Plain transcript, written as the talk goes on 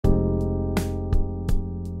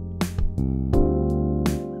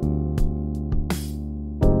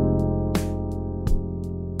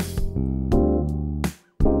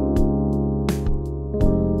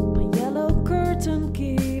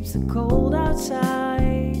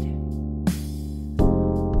outside.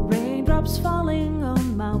 Raindrops falling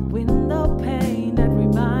on my window pane. That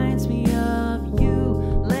reminds me of you.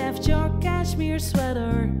 Left your cashmere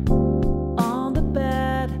sweater on the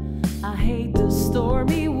bed. I hate the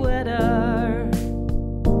stormy weather.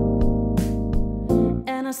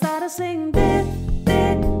 And I started singing did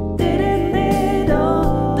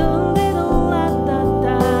oh, the little la da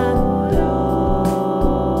da do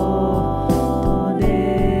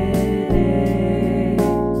did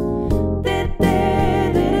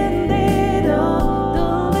oh, the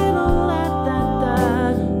little la da da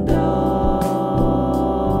do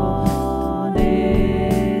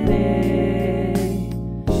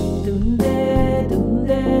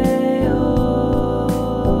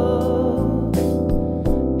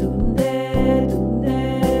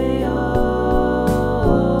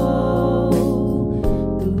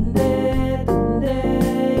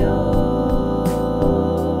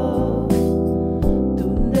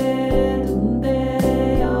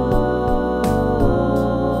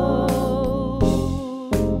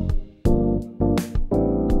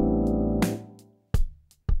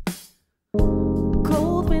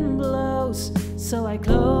Cold wind blows, so I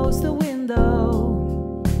close the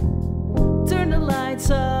window. Turn the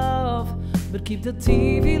lights off, but keep the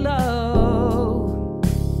TV low.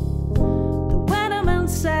 The weatherman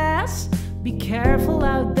says, be careful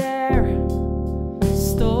out there.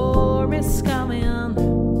 Storm is